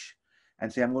micro niche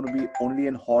and say, I'm going to be only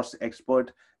an horse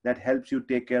expert that helps you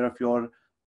take care of your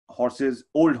horses,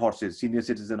 old horses, senior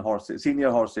citizen horses,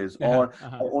 senior horses, Uh-huh, or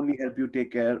uh-huh. I only help you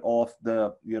take care of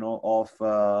the,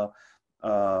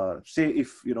 say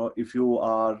if, if you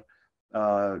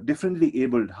are differently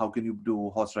abled, how can you do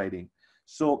horse riding?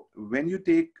 So when you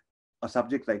take a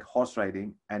subject like horse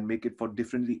riding and make it for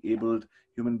differently abled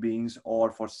human beings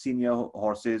or for senior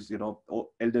horses, or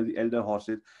elder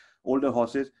horses, older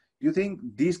horses, do you think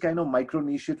these kind of micro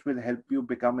niches will help you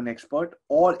become an expert,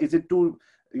 or is it too,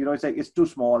 it's like it's too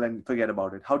small and forget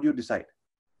about it? How do you decide?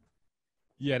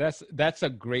 Yeah, that's a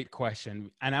great question,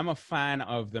 and I'm a fan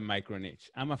of the micro niche.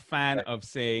 I'm a fan Right. of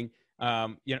saying,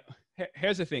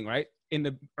 here's the thing, right? In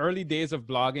the early days of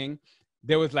blogging,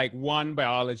 there was like one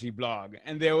biology blog,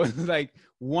 and there was like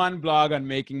one blog on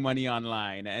making money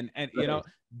online, and Right.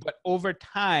 but over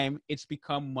time, it's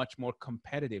become much more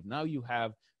competitive. Now you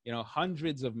have,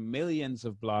 hundreds of millions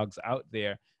of blogs out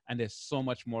there, and there's so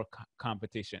much more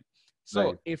competition. So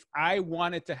Right. if I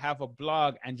wanted to have a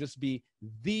blog and just be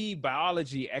the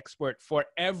biology expert for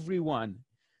everyone,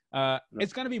 Right.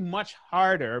 it's going to be much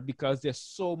harder because there's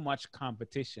so much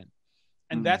competition.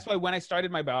 And Mm. that's why when I started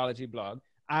my biology blog,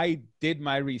 I did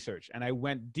my research and I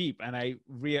went deep, and I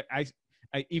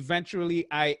eventually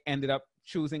I ended up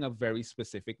choosing a very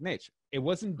specific niche. It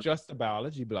wasn't just a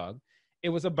biology blog. It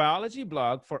was a biology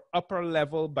blog for upper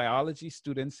level biology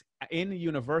students in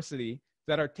university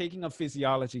that are taking a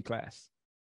physiology class.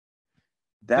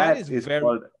 That That is is very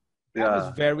called, that was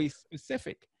yeah, very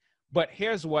specific. But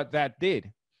here's what that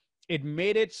did. It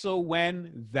made it so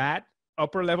when that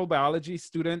upper level biology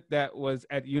student that was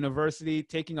at university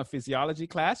taking a physiology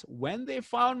class, when they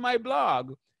found my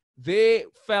blog, they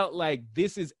felt like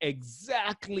this is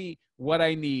exactly what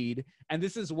I need. And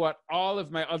this is what all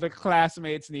of my other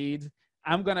classmates need.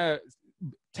 I'm going to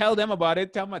tell them about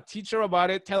it, tell my teacher about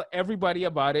it, tell everybody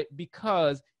about it,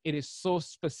 because it is so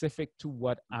specific to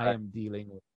what I right. am dealing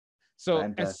with. So,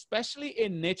 Fantastic. especially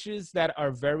in niches that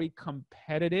are very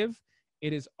competitive,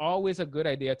 it is always a good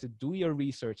idea to do your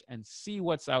research and see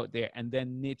what's out there and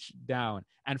then niche down.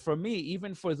 And for me,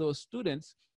 even for those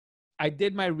students, I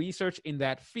did my research in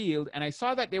that field and I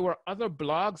saw that there were other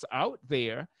blogs out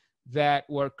there that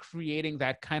were creating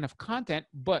that kind of content,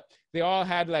 but they all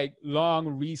had like long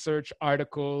research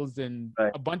articles and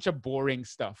Right. a bunch of boring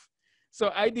stuff.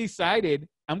 So I decided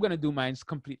I'm going to do mine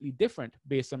completely different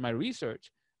based on my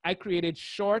research. I created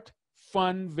short,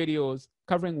 fun videos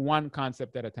covering one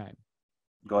concept at a time.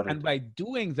 Got And it. by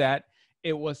doing that,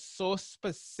 it was so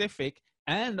specific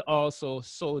and also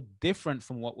so different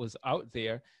from what was out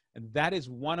there. And that is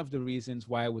one of the reasons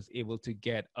why I was able to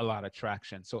get a lot of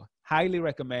traction. So, highly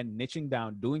recommend niching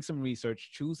down, doing some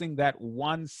research, choosing that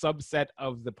one subset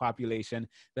of the population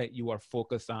that you are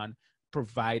focused on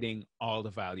providing all the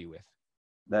value with.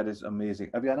 That is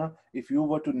amazing. Aviana, if you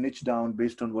were to niche down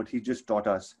based on what he just taught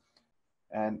us,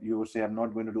 and you would say, I'm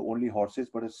not going to do only horses,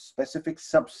 but a specific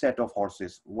subset of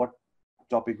horses, what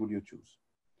topic would you choose?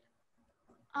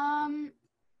 Um,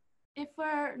 if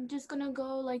we're just gonna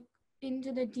go like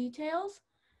into the details,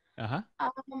 Uh-huh.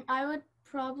 I would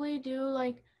probably do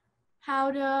like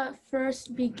how to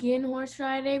first begin horse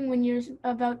riding when you're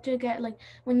about to get like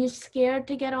when you're scared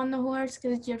to get on the horse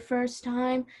because it's your first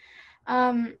time.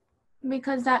 Um,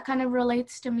 because that kind of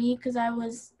relates to me because I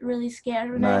was really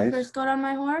scared when I Nice. first got on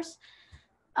my horse.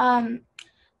 Um,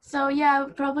 so yeah, I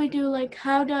would probably do like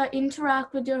how to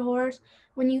interact with your horse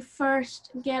when you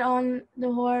first get on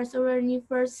the horse or when you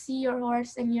first see your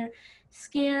horse and you're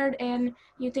scared and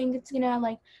you think it's gonna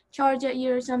like charge at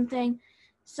you or something.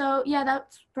 So yeah,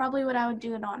 that's probably what I would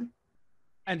do it on.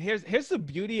 And here's the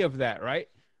beauty of that, right?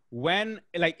 When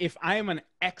like if I'm an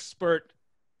expert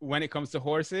when it comes to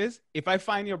horses, if I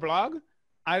find your blog,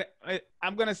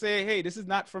 I'm gonna say, hey, this is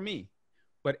not for me.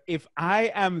 But if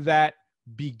I am that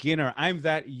beginner. I'm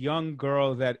that young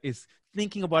girl that is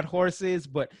thinking about horses,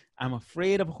 but I'm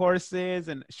afraid of horses.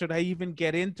 And should I even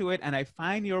get into it? And I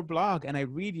find your blog and I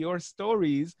read your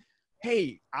stories.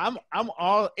 Hey, I'm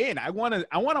all in. I wanna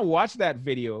watch that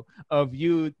video of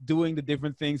you doing the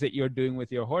different things that you're doing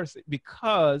with your horse,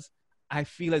 because I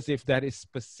feel as if that is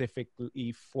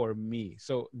specifically for me.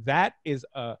 So that is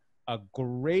a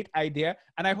great idea.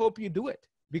 And I hope you do it,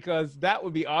 because that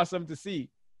would be awesome to see.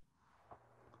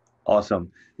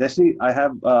 Awesome. Leslie, I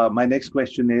have my next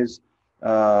question is,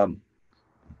 um,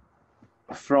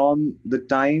 from the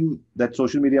time that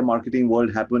social media marketing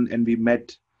world happened and we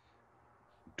met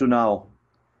to now,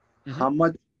 Mhm. how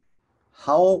much,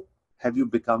 how have you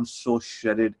become so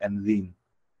shredded and lean?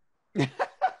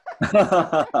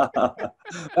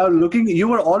 Now looking, you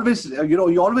were always,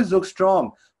 you always look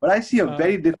strong, but I see a Uh,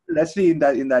 very different Leslie in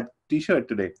that t-shirt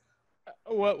today.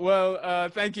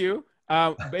 thank you.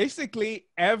 Basically,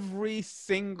 every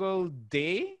single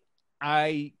day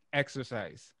I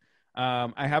exercise.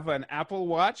 I have an Apple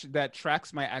Watch that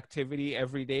tracks my activity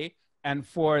every day. And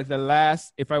for the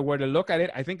last, if I were to look at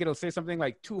it, I think it'll say something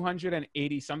like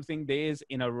 280 something days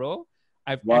in a row.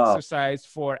 I've Wow. exercised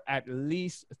for at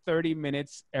least 30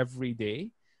 minutes every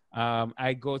day.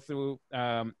 I go through,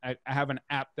 I have an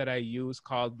app that I use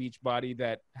called Beachbody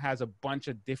that has a bunch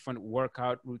of different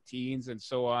workout routines and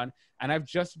so on. And I've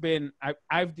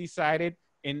decided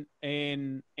in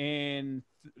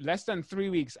less than 3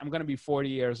 weeks, I'm going to be 40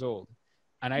 years old.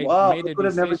 And I Wow. made I a could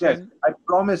have never guessed. decision. I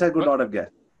promise I could What? not have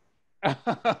guessed.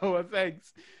 Well,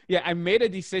 thanks. Yeah, I made a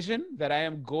decision that I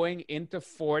am going into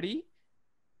 40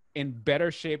 in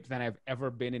better shape than I've ever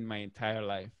been in my entire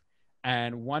life.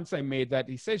 And once I made that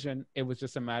decision, it was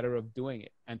just a matter of doing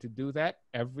it. And to do that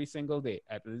every single day,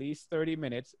 at least 30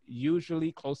 minutes,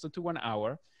 usually closer to an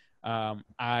hour.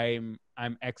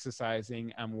 I'm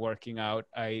exercising, I'm working out.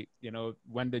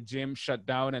 When the gym shut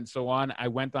down and so on, I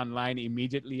went online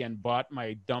immediately and bought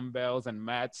my dumbbells and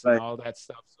mats and Right. all that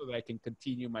stuff so that I can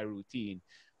continue my routine.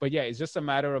 But yeah, it's just a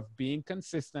matter of being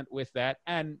consistent with that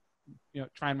and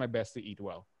trying my best to eat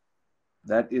well.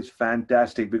 That is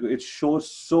fantastic because it shows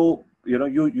so,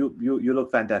 you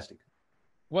look fantastic.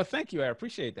 Well, thank you. I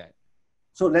appreciate that.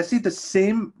 So let's see, the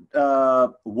same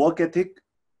work ethic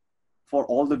for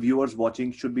all the viewers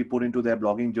watching should be put into their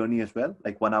blogging journey as well,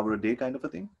 like 1 hour a day kind of a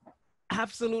thing.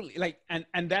 Absolutely. Like,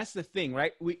 and that's the thing,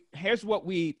 right? Here's what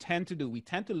we tend to do. We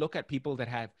tend to look at people that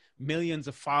have millions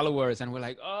of followers and we're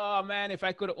like, oh man, if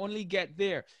I could only get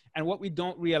there. And what we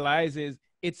don't realize is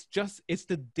it's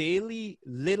the daily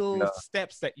little Yeah.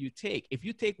 steps that you take. If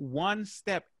you take one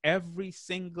step every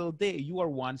single day, you are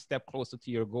one step closer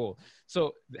to your goal.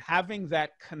 So having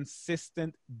that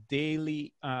consistent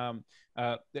daily,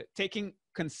 taking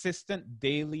consistent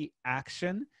daily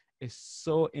action is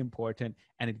so important,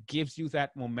 and it gives you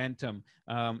that momentum.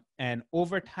 And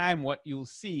over time, what you'll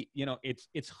see,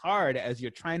 it's hard as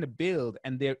you're trying to build,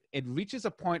 and there it reaches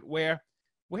a point where,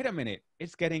 wait a minute,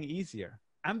 it's getting easier.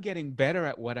 I'm getting better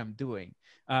at what I'm doing.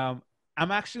 I'm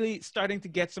actually starting to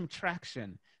get some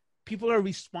traction. People are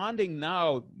responding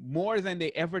now more than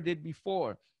they ever did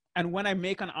before. And when I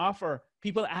make an offer,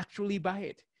 people actually buy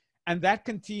it. And that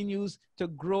continues to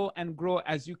grow and grow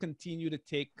as you continue to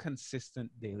take consistent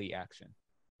daily action.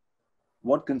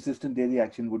 What consistent daily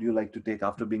action would you like to take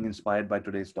after being inspired by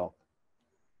today's talk?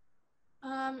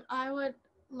 I would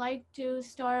like to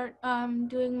start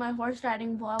doing my horse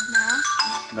riding vlog now.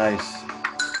 Nice.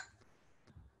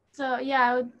 So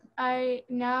yeah, I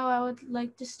would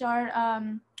like to start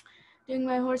doing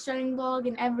my horse riding vlog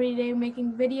and every day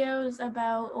making videos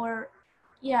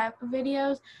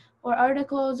videos or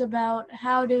articles about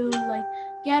how to like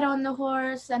get on the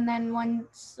horse, and then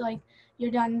once like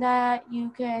you're done that, you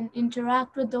can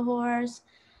interact with the horse.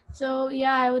 So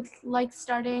yeah, I would like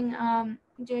starting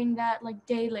doing that like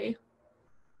daily.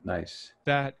 Nice.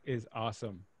 That is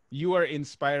awesome. You are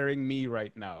inspiring me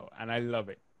right now, and I love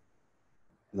it.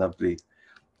 Lovely.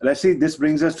 Leslie, this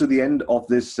brings us to the end of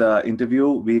this interview.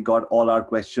 We got all our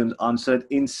questions answered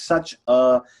in such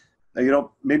a,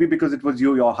 maybe because it was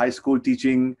your high school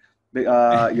teaching,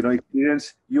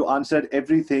 experience. You answered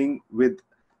everything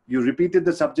you repeated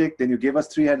the subject, then you gave us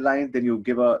 3 headlines, then you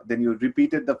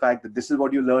repeated the fact that this is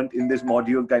what you learned in this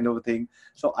module kind of a thing.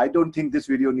 So I don't think this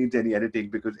video needs any editing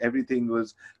because everything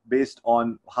was based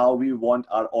on how we want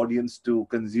our audience to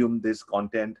consume this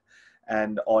content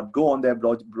and or go on their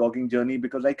blogging journey.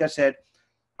 Because like I said,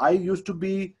 I used to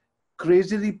be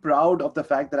crazily proud of the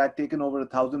fact that I'd taken over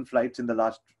 1,000 flights in the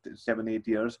last 7-8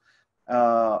 years.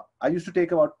 I used to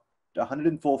take about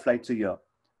 104 flights a year,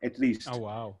 at Oh, least.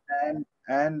 wow.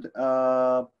 And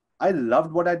I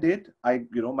loved what I did.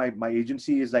 My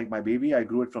agency is like my baby. I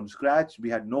grew it from scratch. We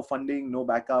had no funding, no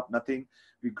backup, nothing.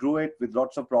 We grew it with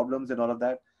lots of problems and all of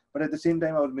that. But at the same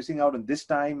time, I was missing out on this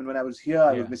time. And when I was here,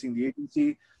 I was Yeah. missing the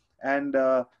agency. And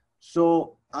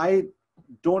so I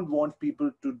don't want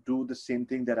people to do the same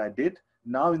thing that I did.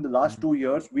 Now, in the last 2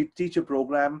 years, we teach a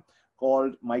program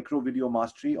called Micro Video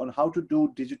Mastery on how to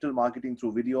do digital marketing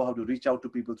through video, how to reach out to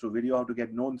people through video, how to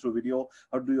get known through video,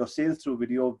 how to do your sales through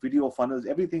video, video funnels,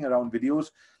 everything around videos,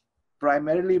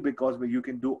 primarily because you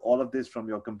can do all of this from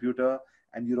your computer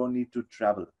and you don't need to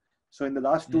travel. So in the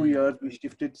last 2 years, we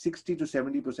shifted 60 to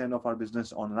 70% of our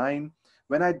business online.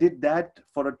 When I did that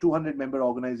for a 200 member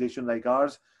organization like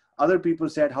ours, other people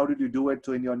said, how did you do it?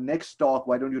 So in your next talk,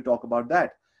 why don't you talk about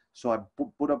that? So I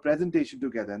put a presentation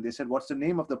together and they said, what's the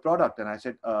name of the product? And I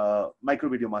said, Micro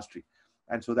Video Mastery.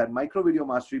 And so that Micro Video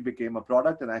Mastery became a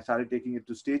product and I started taking it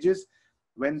to stages.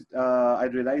 When I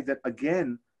realized that,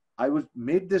 again, I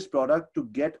made this product to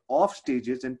get off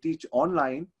stages and teach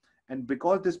online. And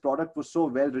because this product was so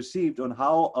well received on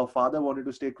how a father wanted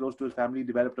to stay close to his family,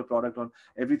 developed a product on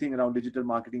everything around digital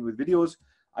marketing with videos,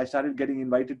 I started getting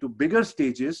invited to bigger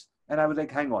stages. And I was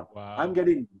like, hang on, Wow. I'm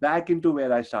getting back into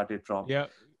where I started from. Yeah.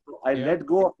 So I let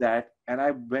go of that and I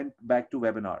went back to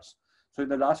webinars. So in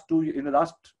the last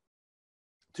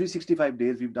 365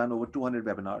 days, we've done over 200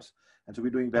 webinars. And so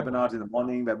we're doing webinars in the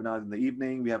morning, webinars in the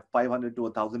evening. We have 500 to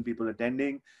 1,000 people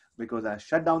attending because I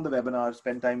shut down the webinar,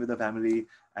 spend time with the family.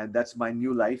 And that's my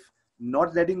new life.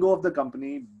 Not letting go of the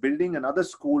company, building another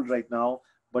school right now,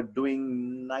 but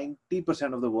doing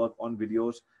 90% of the work on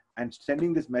videos and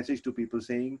sending this message to people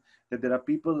saying that there are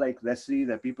people like Leslie,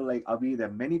 there are people like Avi, there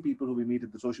are many people who we meet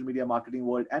at the social media marketing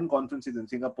world and conferences in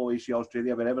Singapore, Asia,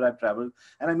 Australia, wherever I've traveled.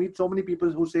 And I meet so many people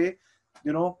who say,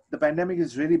 you know, the pandemic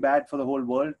is really bad for the whole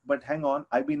world, but hang on,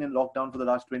 I've been in lockdown for the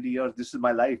last 20 years. This is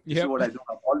my life. This is what I do.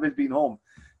 I've always been home.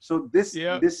 So this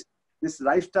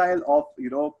lifestyle of,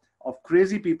 of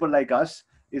crazy people like us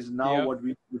is now what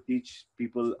we teach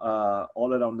people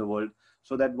all around the world,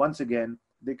 so that once again,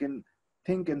 they can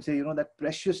think and say, that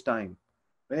precious time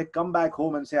when I come back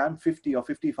home and say, I'm 50 or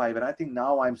 55, and I think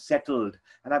now I'm settled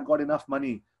and I've got enough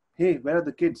money. Hey, where are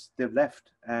the kids? They've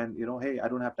left. And, hey, I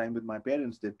don't have time with my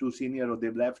parents. They're too senior or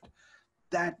they've left.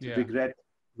 That regret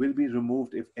will be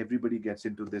removed if everybody gets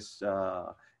into this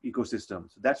ecosystem.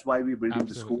 So that's why we're building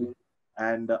the school.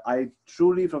 And I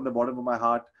truly, from the bottom of my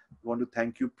heart, want to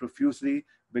thank you profusely,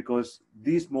 because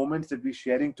these moments that we're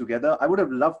sharing together, I would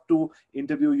have loved to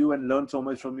interview you and learn so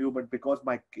much from you. But because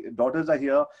my daughters are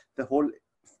here, the whole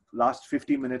last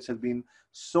 50 minutes has been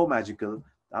so magical.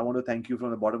 I want to thank you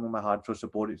from the bottom of my heart for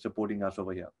supporting us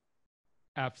over here.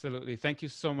 Absolutely. Thank you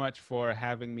so much for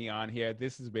having me on here.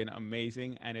 This has been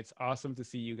amazing, and it's awesome to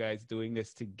see you guys doing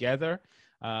this together.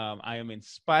 I am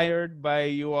inspired by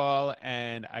you all,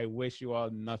 and I wish you all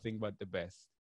nothing but the best.